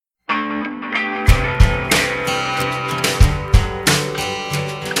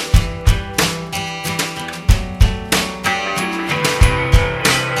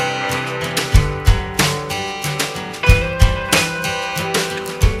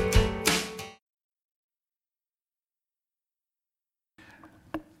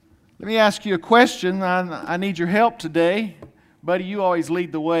Let me ask you a question. I need your help today. Buddy, you always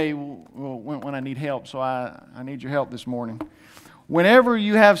lead the way when I need help, so I need your help this morning. Whenever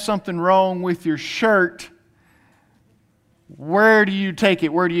you have something wrong with your shirt, where do you take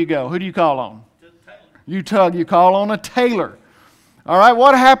it? Where do you go? Who do you call on? You call on a tailor. All right,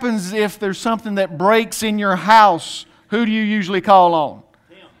 what happens if there's something that breaks in your house? Who do you usually call on?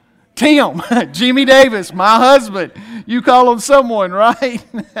 Tim. Jimmy Davis, my husband. You call on someone, right?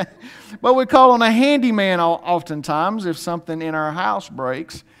 But we call on a handyman oftentimes if something in our house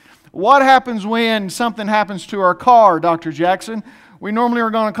breaks. What happens when something happens to our car, Dr. Jackson? We normally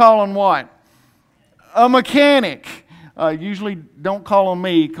are going to call on what? A mechanic. Usually don't call on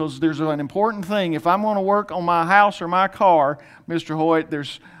me because there's an important thing. If I'm going to work on my house or my car, Mr. Hoyt,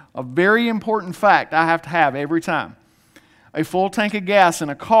 there's a very important fact I have to have every time. A full tank of gas in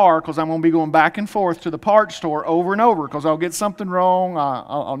a car because I'm going to be going back and forth to the parts store over and over because I'll get something wrong,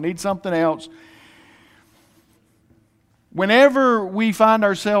 I'll need something else. Whenever we find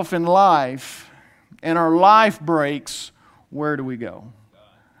ourselves in life and our life breaks, where do we go?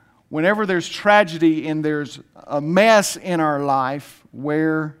 Whenever there's tragedy and there's a mess in our life,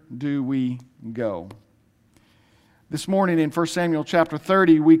 where do we go? This morning in 1 Samuel chapter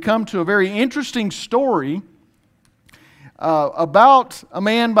 30, we come to a very interesting story about a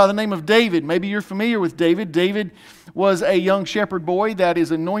man by the name of David. Maybe you're familiar with David. David was a young shepherd boy that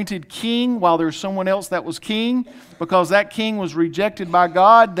is anointed king while there's someone else that was king, because that king was rejected by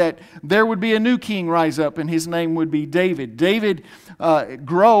God, that there would be a new king rise up and his name would be David. David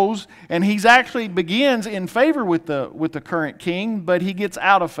grows and he's actually begins in favor with the current king, but he gets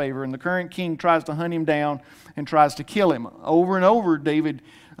out of favor and the current king tries to hunt him down and tries to kill him. Over and over, David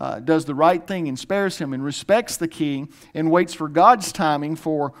does the right thing and spares him and respects the king and waits for God's timing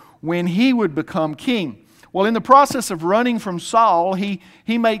for when he would become king. Well, in the process of running from Saul, he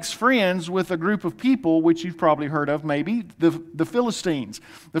makes friends with a group of people, which you've probably heard of maybe, the Philistines.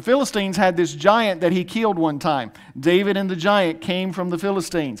 The Philistines had this giant that he killed one time. David and the giant came from the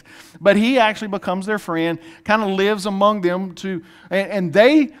Philistines. But he actually becomes their friend, kind of lives among them, and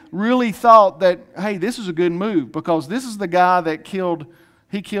they really thought that, hey, this is a good move, because this is the guy that killed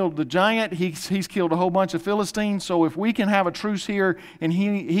the giant. He's killed a whole bunch of Philistines. So if we can have a truce here and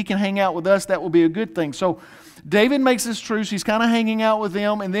he can hang out with us, that will be a good thing. So David makes this truce. He's kind of hanging out with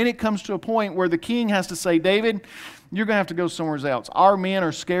them. And then it comes to a point where the king has to say, David, you're going to have to go somewhere else. Our men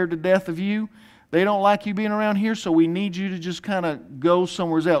are scared to death of you. They don't like you being around here, so we need you to just kind of go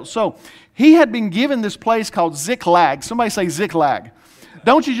somewhere else. So he had been given this place called Ziklag. Somebody say Ziklag.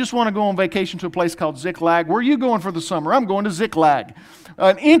 Don't you just want to go on vacation to a place called Ziklag? Where are you going for the summer? I'm going to Ziklag.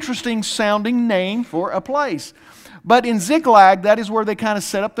 An interesting sounding name for a place. But in Ziklag, that is where they kind of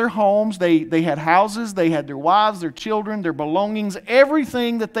set up their homes. They had houses, they had their wives, their children, their belongings.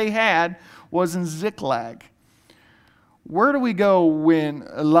 Everything that they had was in Ziklag. Where do we go when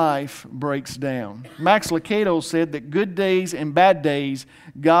life breaks down? Max Lucado said that good days and bad days,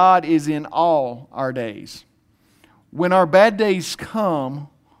 God is in all our days. When our bad days come,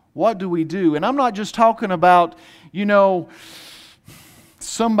 what do we do? And I'm not just talking about,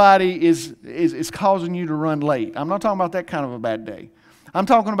 somebody is causing you to run late. I'm not talking about that kind of a bad day. I'm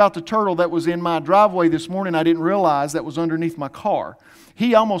talking about the turtle that was in my driveway this morning I didn't realize that was underneath my car.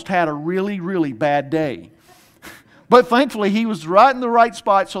 He almost had a really, really bad day. But thankfully, he was right in the right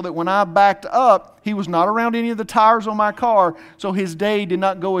spot so that when I backed up, he was not around any of the tires on my car, so his day did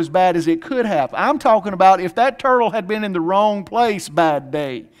not go as bad as it could have. I'm talking about if that turtle had been in the wrong place, bad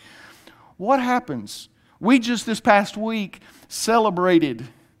day. What happens? We just this past week celebrated,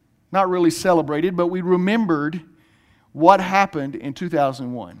 not really celebrated, but we remembered what happened in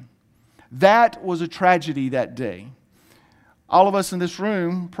 2001. That was a tragedy that day. All of us in this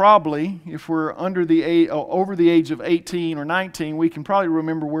room, probably, if we're over the age of 18 or 19, we can probably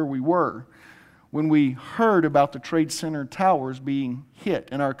remember where we were when we heard about the Trade Center towers being hit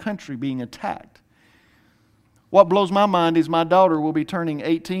and our country being attacked. What blows my mind is my daughter will be turning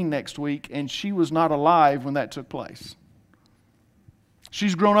 18 next week, and she was not alive when that took place.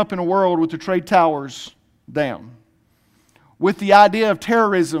 She's grown up in a world with the trade towers down, with the idea of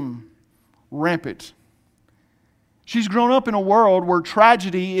terrorism rampant. She's grown up in a world where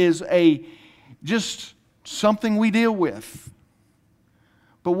tragedy is just something we deal with.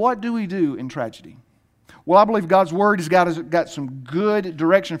 But what do we do in tragedy? Well, I believe God's Word has got some good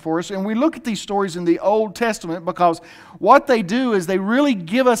direction for us. And we look at these stories in the Old Testament because what they do is they really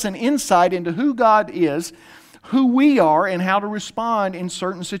give us an insight into who God is, who we are, and how to respond in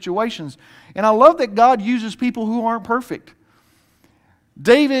certain situations. And I love that God uses people who aren't perfect.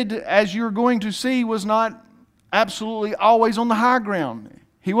 David, as you're going to see, was not absolutely always on the high ground.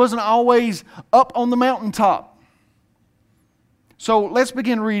 He wasn't always up on the mountaintop. So let's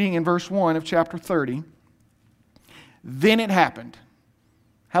begin reading in verse 1 of chapter 30. Then it happened.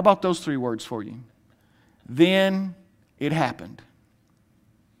 How about those 3 words for you? Then it happened.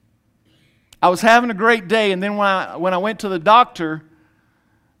 I was having a great day, and then when I went to the doctor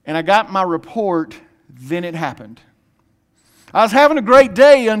and I got my report, then it happened. I was having a great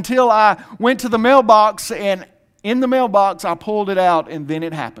day until I went to the mailbox, and in the mailbox I pulled it out, and then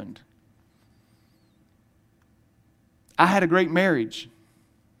it happened. I had a great marriage.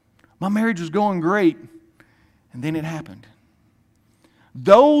 My marriage was going great, and then it happened.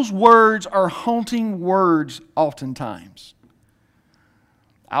 Those words are haunting words oftentimes.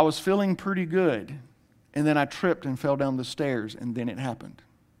 I was feeling pretty good, and then I tripped and fell down the stairs, and then it happened.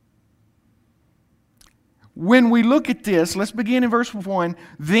 When we look at this, let's begin in verse 1.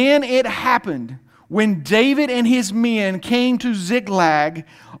 Then it happened when David and his men came to Ziklag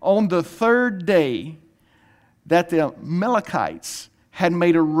on the 3rd day that the Amalekites had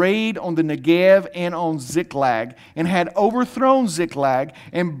made a raid on the Negev and on Ziklag, and had overthrown Ziklag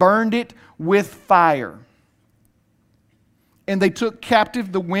and burned it with fire. And they took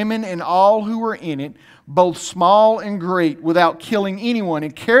captive the women and all who were in it, both small and great, without killing anyone,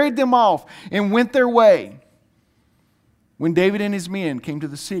 and carried them off and went their way. When David and his men came to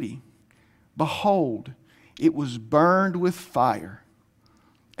the city, behold, it was burned with fire,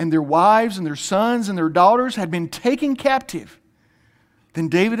 and their wives and their sons and their daughters had been taken captive. Then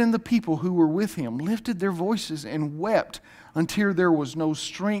David and the people who were with him lifted their voices and wept until there was no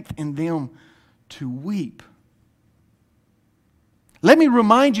strength in them to weep. Let me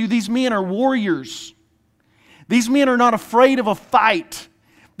remind you, these men are warriors. These men are not afraid of a fight.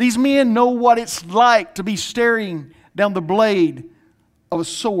 These men know what it's like to be staring down the blade of a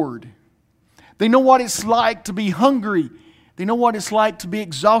sword. They know what it's like to be hungry. They know what it's like to be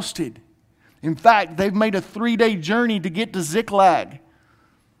exhausted. In fact, they've made a 3-day journey to get to Ziklag.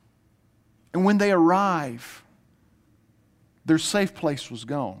 And when they arrive, their safe place was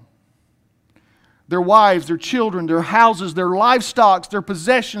gone. Their wives, their children, their houses, their livestock, their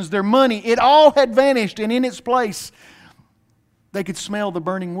possessions, their money, it all had vanished, and in its place, they could smell the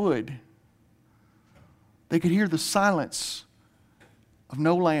burning wood. They could hear the silence of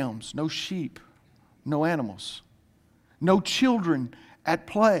no lambs, no sheep, no animals, no children at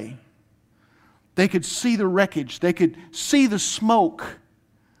play. They could see the wreckage. They could see the smoke.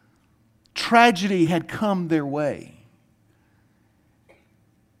 Tragedy had come their way.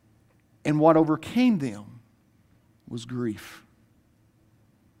 And what overcame them was grief.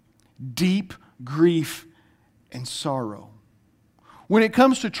 Deep grief and sorrow. When it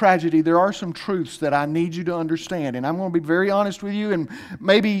comes to tragedy, there are some truths that I need you to understand. And I'm going to be very honest with you. And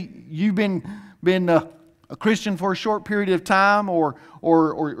maybe you've been a Christian for a short period of time, or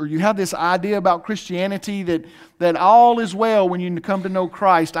you have this idea about Christianity that all is well when you come to know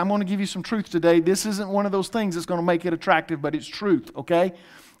Christ. I'm going to give you some truth today. This isn't one of those things that's going to make it attractive, but it's truth, okay?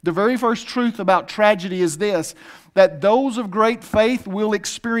 The very first truth about tragedy is this, that those of great faith will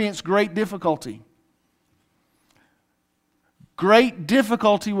experience great difficulty. Great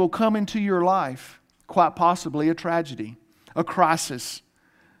difficulty will come into your life, quite possibly a tragedy, a crisis.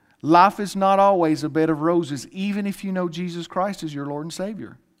 Life is not always a bed of roses, even if you know Jesus Christ as your Lord and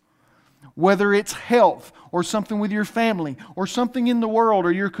Savior. Whether it's health or something with your family or something in the world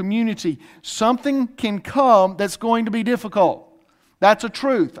or your community, something can come that's going to be difficult. That's a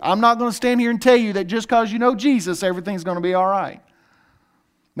truth. I'm not going to stand here and tell you that just because you know Jesus, everything's going to be all right.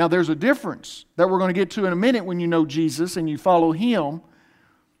 Now, there's a difference that we're going to get to in a minute when you know Jesus and you follow Him.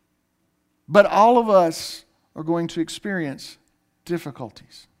 But all of us are going to experience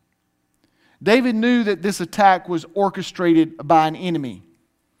difficulties. David knew that this attack was orchestrated by an enemy.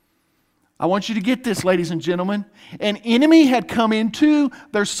 I want you to get this, ladies and gentlemen. An enemy had come into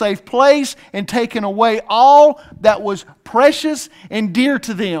their safe place and taken away all that was precious and dear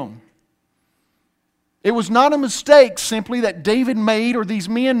to them. It was not a mistake simply that David made or these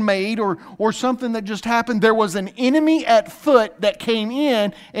men made or something that just happened. There was an enemy at foot that came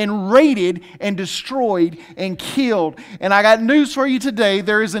in and raided and destroyed and killed. And I got news for you today.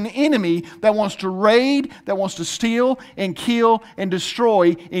 There is an enemy that wants to raid, that wants to steal and kill and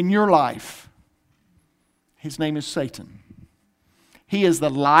destroy in your life. His name is Satan. He is the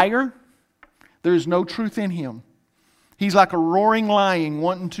liar. There is no truth in him. He's like a roaring lion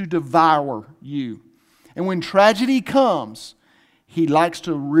wanting to devour you. And when tragedy comes, he likes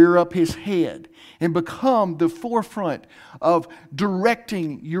to rear up his head and become the forefront of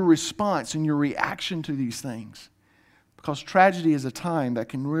directing your response and your reaction to these things. Because tragedy is a time that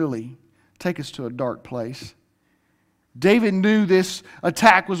can really take us to a dark place. David knew this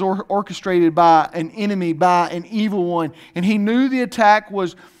attack was orchestrated by an enemy, by an evil one. And he knew the attack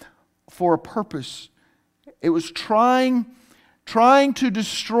was for a purpose. It was trying to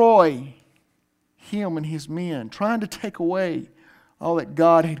destroy him and his men, trying to take away all that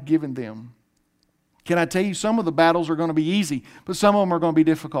God had given them. Can I tell you, some of the battles are going to be easy, but some of them are going to be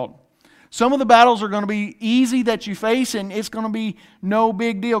difficult. Some of the battles are going to be easy that you face, and it's going to be no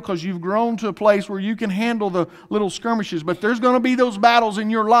big deal because you've grown to a place where you can handle the little skirmishes. But there's going to be those battles in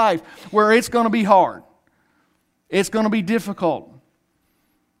your life where it's going to be hard. It's going to be difficult.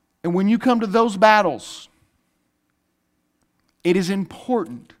 And when you come to those battles, it is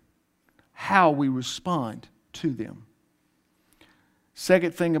important how we respond to them.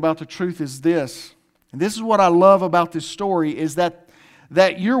 Second thing about the truth is this, and this is what I love about this story, is that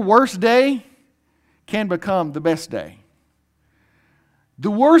your worst day can become the best day.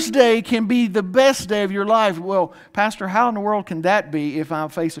 The worst day can be the best day of your life. Well, Pastor, how in the world can that be if I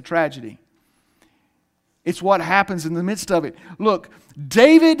face a tragedy? It's what happens in the midst of it. Look,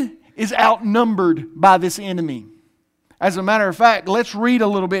 David is outnumbered by this enemy. As a matter of fact, let's read a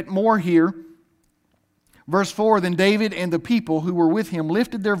little bit more here. Verse 4, then David and the people who were with him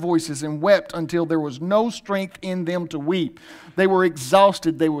lifted their voices and wept until there was no strength in them to weep. They were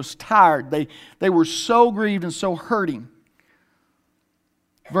exhausted. They were tired. They were so grieved and so hurting.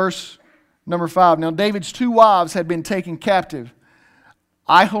 Verse number 5, now David's 2 wives had been taken captive,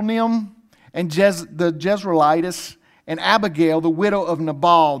 Ahinoam and the Jezreelitess, and Abigail, the widow of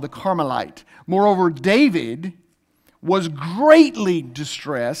Nabal, the Carmelite. Moreover, David was greatly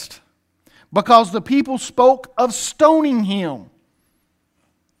distressed because the people spoke of stoning him.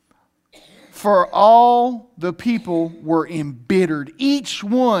 For all the people were embittered, each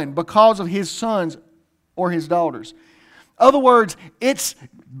one because of his sons or his daughters. In other words, it's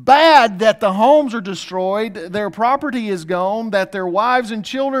bad that the homes are destroyed, their property is gone, that their wives and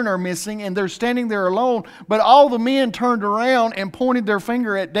children are missing, and they're standing there alone. But all the men turned around and pointed their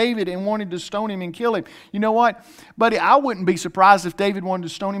finger at David and wanted to stone him and kill him. You know what, buddy? I wouldn't be surprised if David wanted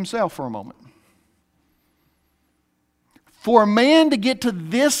to stone himself for a moment. For a man to get to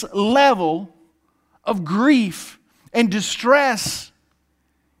this level of grief and distress,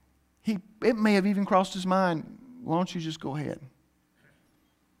 it may have even crossed his mind, why don't you just go ahead?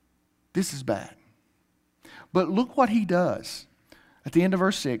 This is bad. But look what he does. At the end of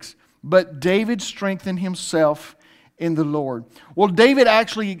verse 6, but David strengthened himself in the Lord. Well, David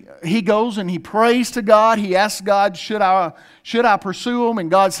actually, he goes and he prays to God. He asks God, should I pursue him?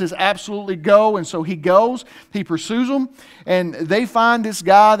 And God says, absolutely go. And so he goes, he pursues them, and they find this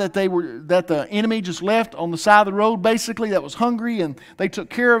guy that the enemy just left on the side of the road, basically, that was hungry, and they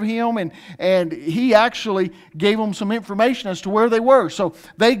took care of him, and he actually gave them some information as to where they were. So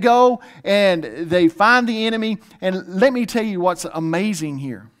they go and they find the enemy, and let me tell you what's amazing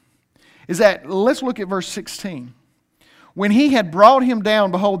here is that, let's look at verse 16. When he had brought him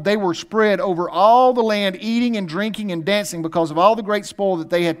down, behold, they were spread over all the land, eating and drinking and dancing because of all the great spoil that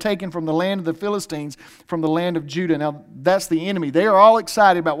they had taken from the land of the Philistines, from the land of Judah. Now, that's the enemy. They are all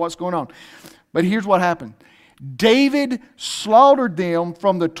excited about what's going on. But here's what happened. David slaughtered them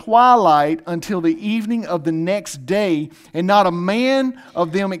from the twilight until the evening of the next day, and not a man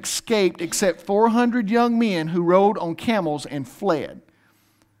of them escaped except 400 young men who rode on camels and fled.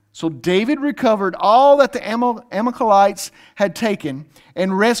 So David recovered all that the Amalekites had taken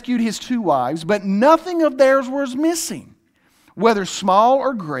and rescued his 2 wives, but nothing of theirs was missing, whether small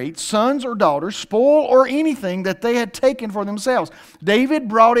or great, sons or daughters, spoil or anything that they had taken for themselves. David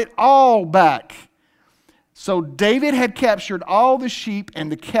brought it all back. So David had captured all the sheep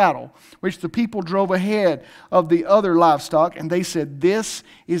and the cattle, which the people drove ahead of the other livestock, and they said, this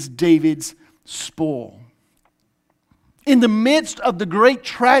is David's spoil. In the midst of the great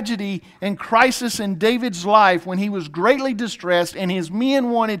tragedy and crisis in David's life, when he was greatly distressed and his men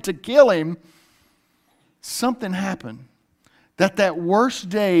wanted to kill him, something happened. That worst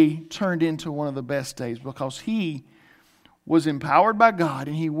day turned into one of the best days because he was empowered by God,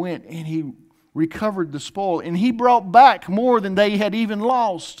 and he went and he recovered the spoil, and he brought back more than they had even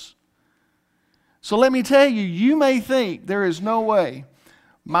lost. So let me tell you, you may think there is no way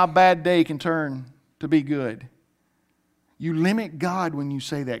my bad day can turn to be good. You limit God when you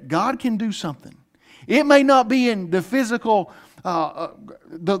say that. God can do something. It may not be in the physical,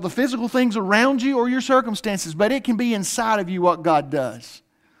 the physical things around you or your circumstances, but it can be inside of you what God does.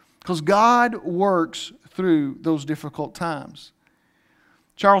 Because God works through those difficult times.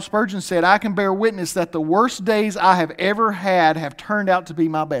 Charles Spurgeon said, I can bear witness that the worst days I have ever had have turned out to be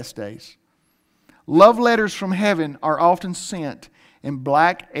my best days. Love letters from heaven are often sent in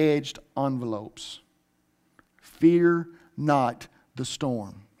black-edged envelopes, fear not the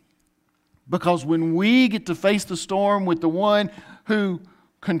storm. Because when we get to face the storm with the one who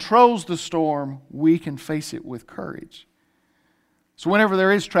controls the storm, we can face it with courage. So whenever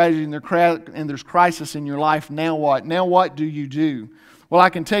there is tragedy and there's crisis in your life, now what? Now what do you do? Well,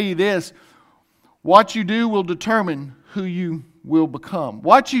 I can tell you this. What you do will determine who you will become.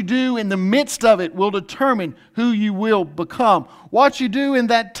 What you do in the midst of it will determine who you will become. What you do in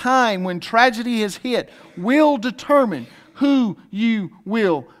that time when tragedy has hit will determine who you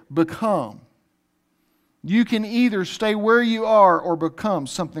will become. You can either stay where you are or become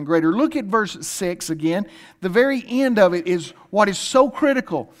something greater. Look at verse 6 again. The very end of it is what is so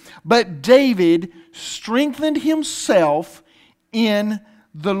critical. But David strengthened himself in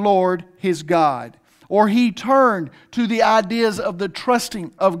the Lord his God. Or he turned to the ideas of the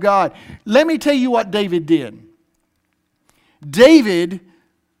trusting of God. Let me tell you what David did. David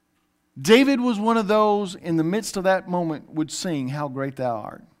was one of those in the midst of that moment would sing, "How great thou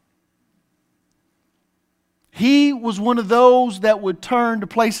art." He was one of those that would turn to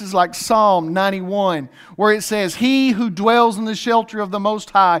places like Psalm 91, where it says, "He who dwells in the shelter of the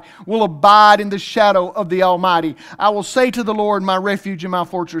Most High will abide in the shadow of the Almighty. I will say to the Lord, my refuge and my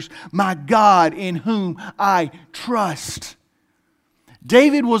fortress, my God in whom I trust."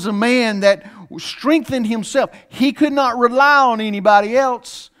 David was a man that strengthened himself. He could not rely on anybody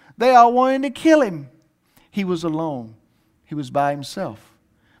else. They all wanted to kill him. He was alone. He was by himself.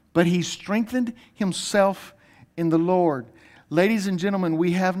 But he strengthened himself in the Lord. Ladies and gentlemen,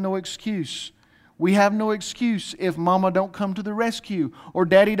 we have no excuse. We have no excuse if mama don't come to the rescue, or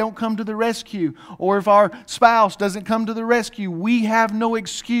daddy don't come to the rescue, or if our spouse doesn't come to the rescue. We have no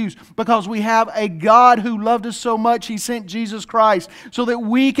excuse because we have a God who loved us so much He sent Jesus Christ so that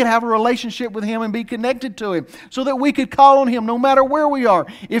we could have a relationship with Him and be connected to Him, so that we could call on Him no matter where we are.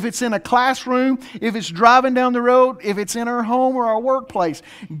 If it's in a classroom, if it's driving down the road, if it's in our home or our workplace,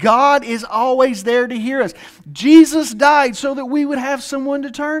 God is always there to hear us. Jesus died so that we would have someone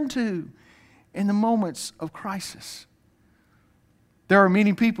to turn to in the moments of crisis. There are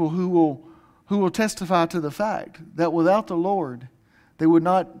many people who will testify to the fact that without the Lord, they would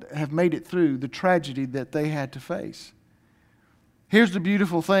not have made it through the tragedy that they had to face. Here's the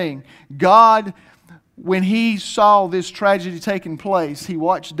beautiful thing. God, when He saw this tragedy taking place, He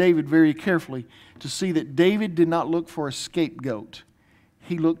watched David very carefully to see that David did not look for a scapegoat.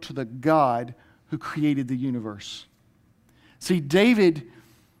 He looked to the God who created the universe. See, David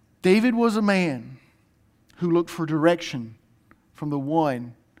was a man who looked for direction from the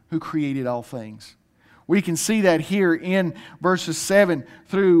one who created all things. We can see that here in verses 7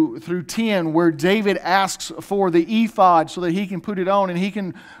 through 10, where David asks for the ephod so that he can put it on and he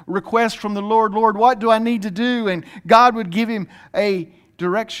can request from the Lord, "Lord, what do I need to do?" And God would give him a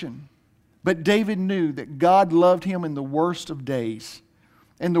direction. But David knew that God loved him in the worst of days.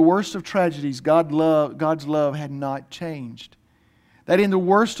 In the worst of tragedies, God's love had not changed. That in the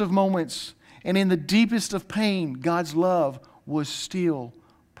worst of moments and in the deepest of pain, God's love was still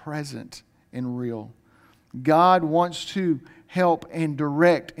present and real. God wants to help and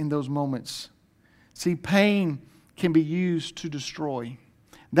direct in those moments. See, pain can be used to destroy.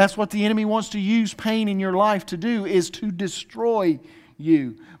 That's what the enemy wants to use pain in your life to do, is to destroy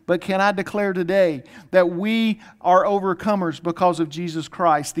you. But can I declare today that we are overcomers because of Jesus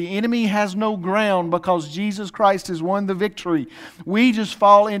Christ? The enemy has no ground because Jesus Christ has won the victory. We just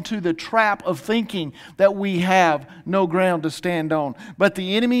fall into the trap of thinking that we have no ground to stand on. But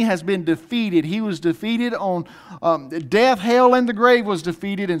the enemy has been defeated. He was defeated on death, hell, and the grave was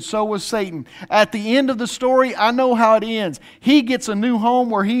defeated, and so was Satan. At the end of the story, I know how it ends. He gets a new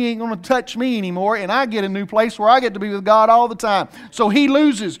home where he ain't going to touch me anymore, and I get a new place where I get to be with God all the time. So he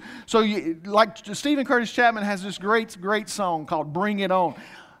loses. So like Stephen Curtis Chapman has this great song called "Bring It On."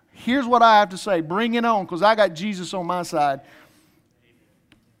 Here's what I have to say: bring it on, because I got Jesus on my side.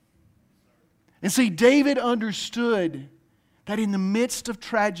 And see, David understood that in the midst of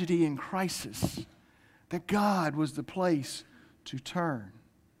tragedy and crisis, that God was the place to turn.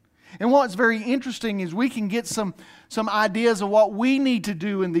 And what's very interesting is we can get some ideas of what we need to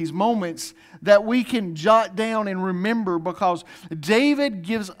do in these moments that we can jot down and remember, because David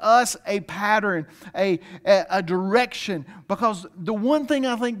gives us a pattern, a direction. Because the one thing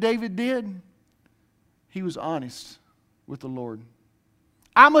I think David did, he was honest with the Lord.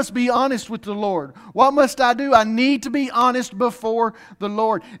 I must be honest with the Lord. What must I do? I need to be honest before the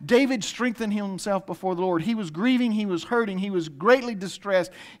Lord. David strengthened himself before the Lord. He was grieving, he was hurting, he was greatly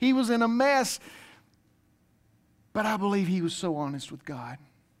distressed, he was in a mess. But I believe he was so honest with God.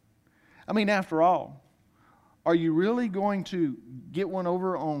 I mean, after all, are you really going to get one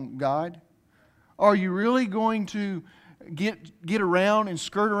over on God? Are you really going to get around and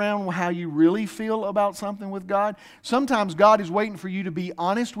skirt around how you really feel about something with God? Sometimes God is waiting for you to be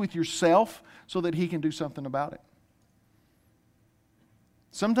honest with yourself so that He can do something about it.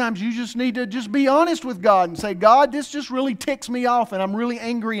 Sometimes you just need to just be honest with God and say, God, this just really ticks me off and I'm really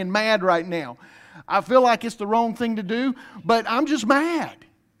angry and mad right now. I feel like it's the wrong thing to do, but I'm just mad.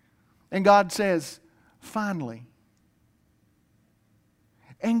 And God says, finally.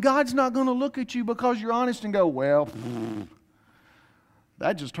 And God's not going to look at you because you're honest and go, well,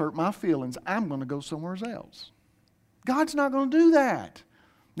 that just hurt my feelings. I'm going to go somewhere else. God's not going to do that.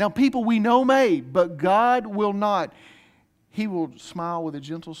 Now, people we know may, but God will not. He will smile with a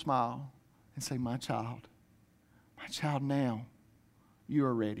gentle smile and say, my child, now, you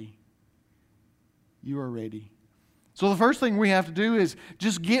are ready. You are ready. So the first thing we have to do is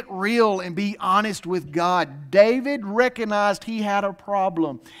just get real and be honest with God. David recognized he had a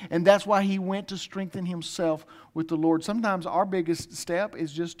problem, and that's why he went to strengthen himself with the Lord. Sometimes our biggest step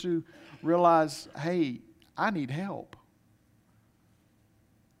is just to realize, hey, I need help.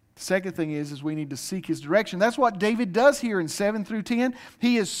 The second thing is we need to seek His direction. That's what David does here in 7 through 10.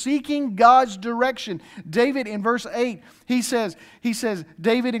 He is seeking God's direction. David, in verse 8, he says,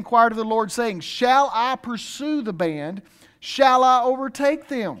 David inquired of the Lord, saying, shall I pursue the band? Shall I overtake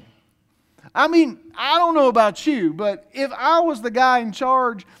them? I mean, I don't know about you, but if I was the guy in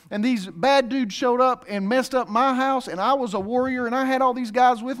charge and these bad dudes showed up and messed up my house and I was a warrior and I had all these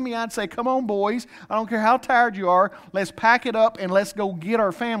guys with me, I'd say, come on, boys. I don't care how tired you are. Let's pack it up and let's go get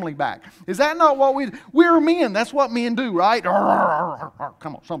our family back. Is that not what we're men? That's what men do, right?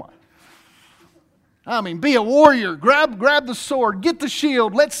 Come on, somebody. I mean, be a warrior. Grab the sword. Get the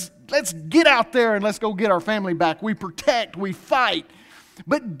shield. Let's get out there and let's go get our family back. We protect. We fight.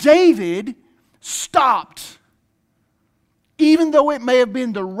 But David stopped. Even though it may have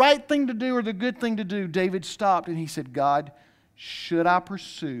been the right thing to do or the good thing to do, David stopped and he said, God, should I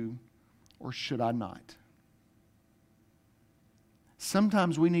pursue or should I not?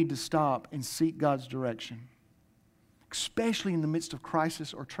 Sometimes we need to stop and seek God's direction, especially in the midst of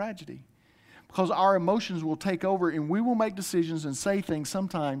crisis or tragedy, because our emotions will take over and we will make decisions and say things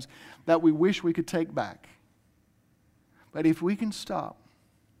sometimes that we wish we could take back. But if we can stop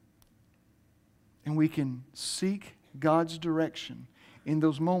and we can seek God's direction in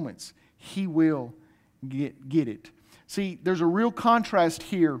those moments, He will get it. See, there's a real contrast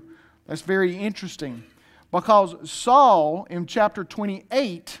here that's very interesting, because Saul in chapter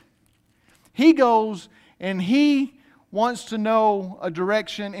 28, he goes and he wants to know a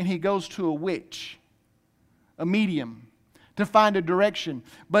direction and he goes to a witch, a medium, to find a direction.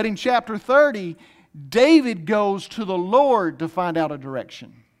 But in chapter 30, David goes to the Lord to find out a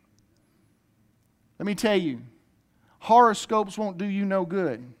direction. Let me tell you, horoscopes won't do you no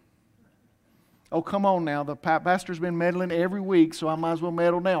good. Oh, come on now. The pastor's been meddling every week, so I might as well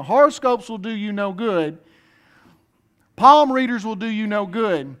meddle now. Horoscopes will do you no good. Palm readers will do you no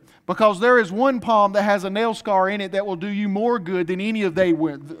good, because there is one palm that has a nail scar in it that will do you more good than any of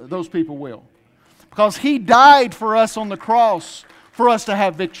those people will. Because He died for us on the cross for us to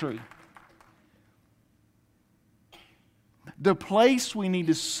have victory. The place we need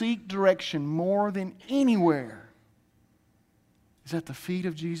to seek direction more than anywhere is at the feet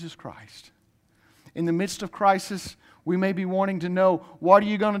of Jesus Christ. In the midst of crisis, we may be wanting to know, what are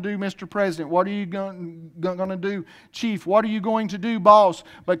you going to do, Mr. President? What are you going to do, Chief? What are you going to do, boss?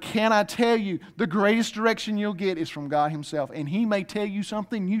 But can I tell you, the greatest direction you'll get is from God Himself. And He may tell you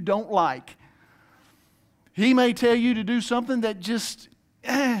something you don't like. He may tell you to do something that just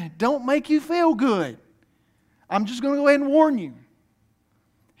don't make you feel good. I'm just going to go ahead and warn you.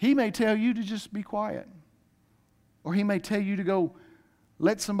 He may tell you to just be quiet. Or He may tell you to go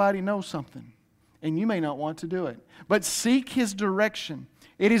let somebody know something. And you may not want to do it. But seek His direction.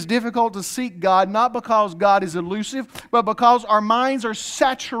 It is difficult to seek God, not because God is elusive, but because our minds are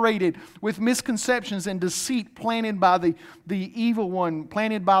saturated with misconceptions and deceit planted by the evil one,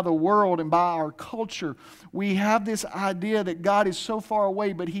 planted by the world and by our culture. We have this idea that God is so far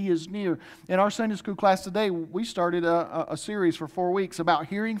away, but He is near. In our Sunday school class today, we started a series for 4 weeks about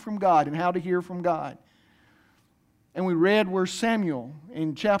hearing from God and how to hear from God. And we read where Samuel,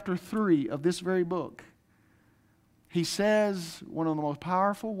 in chapter 3 of this very book, he says one of the most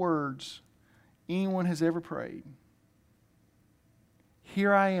powerful words anyone has ever prayed.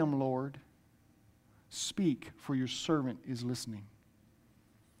 Here I am, Lord. Speak, for your servant is listening.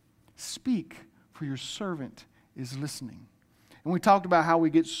 Speak, for your servant is listening. And we talked about how we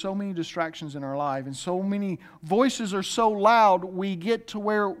get so many distractions in our life, and so many voices are so loud, we get to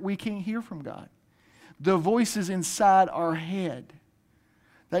where we can't hear from God. The voices inside our head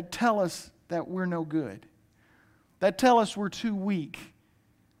that tell us that we're no good, that tell us we're too weak,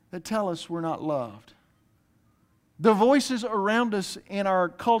 that tell us we're not loved. The voices around us in our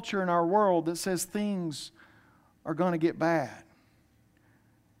culture and our world that says things are going to get bad.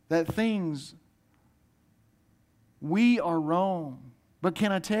 That we are wrong. But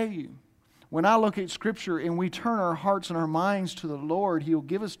can I tell you, when I look at Scripture and we turn our hearts and our minds to the Lord, He'll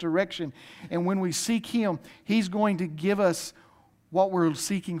give us direction. And when we seek Him, He's going to give us what we're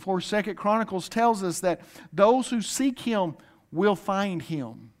seeking for. 2 Chronicles tells us that those who seek Him will find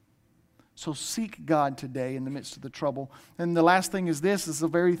Him. So seek God today in the midst of the trouble. And the last thing is this, is the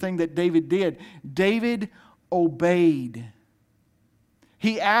very thing that David did. David obeyed.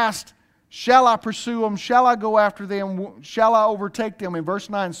 He asked, shall I pursue them? Shall I go after them? Shall I overtake them? In verse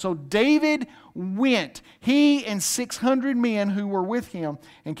 9, so David went, he and 600 men who were with him,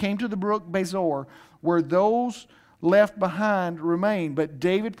 and came to the brook Bezor, where those left behind remained. But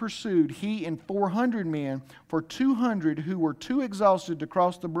David pursued, he and 400 men, for 200 who were too exhausted to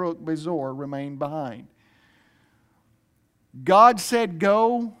cross the brook Bezor remained behind. God said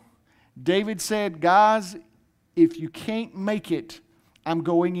go. David said, guys, if you can't make it, I'm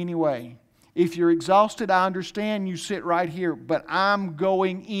going anyway. If you're exhausted, I understand, you sit right here, but I'm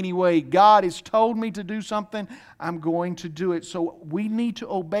going anyway. God has told me to do something, I'm going to do it. So we need to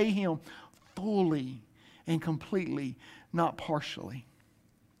obey Him fully and completely, not partially.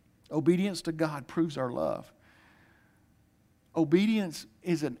 Obedience to God proves our love. Obedience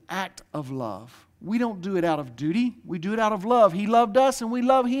is an act of love. We don't do it out of duty, we do it out of love. He loved us and we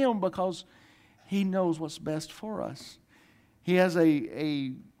love Him because He knows what's best for us. He has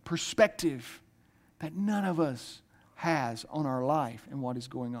a perspective that none of us has on our life and what is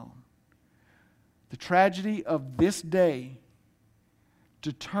going on. The tragedy of this day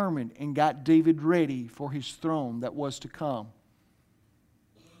determined and got David ready for his throne that was to come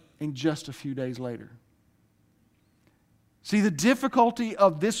in just a few days later. See, the difficulty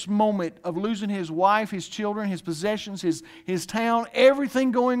of this moment of losing his wife, his children, his possessions, his town,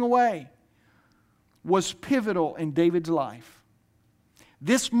 everything going away was pivotal in David's life.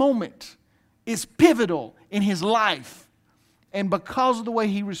 This moment is pivotal in his life. And because of the way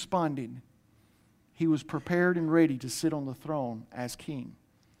he responded, he was prepared and ready to sit on the throne as king.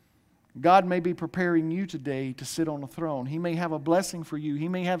 God may be preparing you today to sit on the throne. He may have a blessing for you. He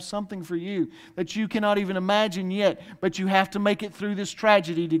may have something for you that you cannot even imagine yet, but you have to make it through this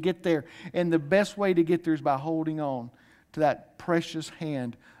tragedy to get there. And the best way to get there is by holding on to that precious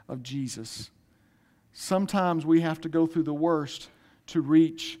hand of Jesus. Sometimes we have to go through the worst to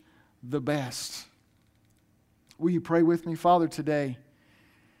reach the best. Will you pray with me? Father, today,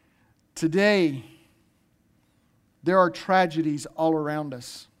 there are tragedies all around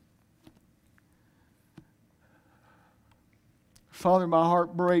us. Father, my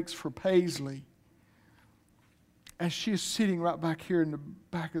heart breaks for Paisley as she is sitting right back here in the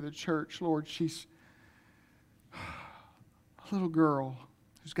back of the church. Lord, she's a little girl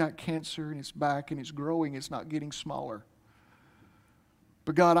who's got cancer in its back and it's growing, it's not getting smaller.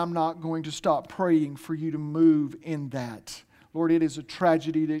 But God, I'm not going to stop praying for you to move in that. Lord, it is a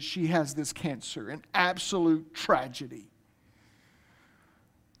tragedy that she has this cancer, an absolute tragedy.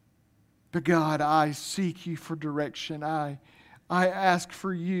 But God, I seek you for direction. I ask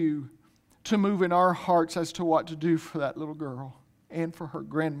for you to move in our hearts as to what to do for that little girl and for her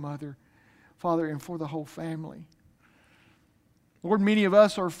grandmother, Father, and for the whole family. Lord, many of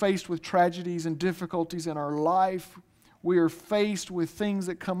us are faced with tragedies and difficulties in our life. We are faced with things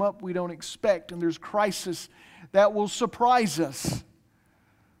that come up we don't expect, and there's crisis that will surprise us.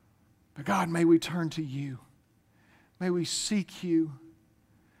 But God, may we turn to you. May we seek you.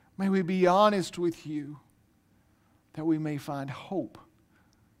 May we be honest with you, that we may find hope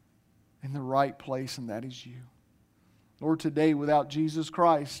in the right place, and that is you. Lord, today, without Jesus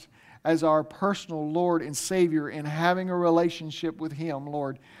Christ as our personal Lord and Savior and having a relationship with Him,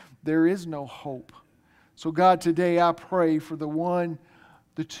 Lord, there is no hope. So God, today I pray for the one,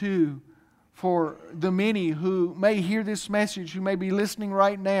 the two, for the many who may hear this message, who may be listening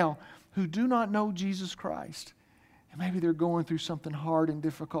right now, who do not know Jesus Christ. And maybe they're going through something hard and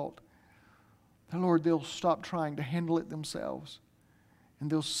difficult. And Lord, they'll stop trying to handle it themselves. And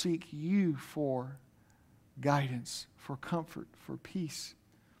they'll seek you for guidance, for comfort, for peace.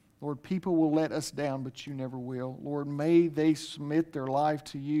 Lord, people will let us down, but you never will. Lord, may they submit their life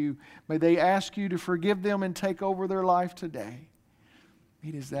to you. May they ask you to forgive them and take over their life today.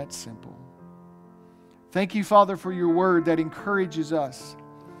 It is that simple. Thank you, Father, for your word that encourages us.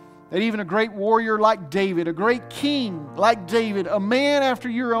 That even a great warrior like David, a great king like David, a man after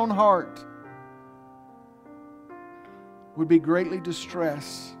your own heart, would be greatly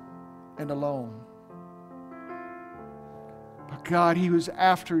distressed and alone. But God, He was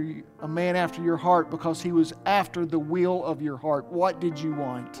after a man after your heart because He was after the will of your heart. What did you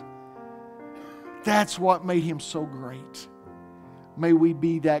want? That's what made Him so great. May we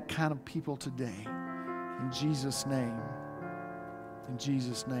be that kind of people today. In Jesus' name. In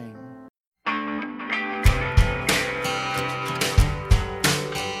Jesus' name.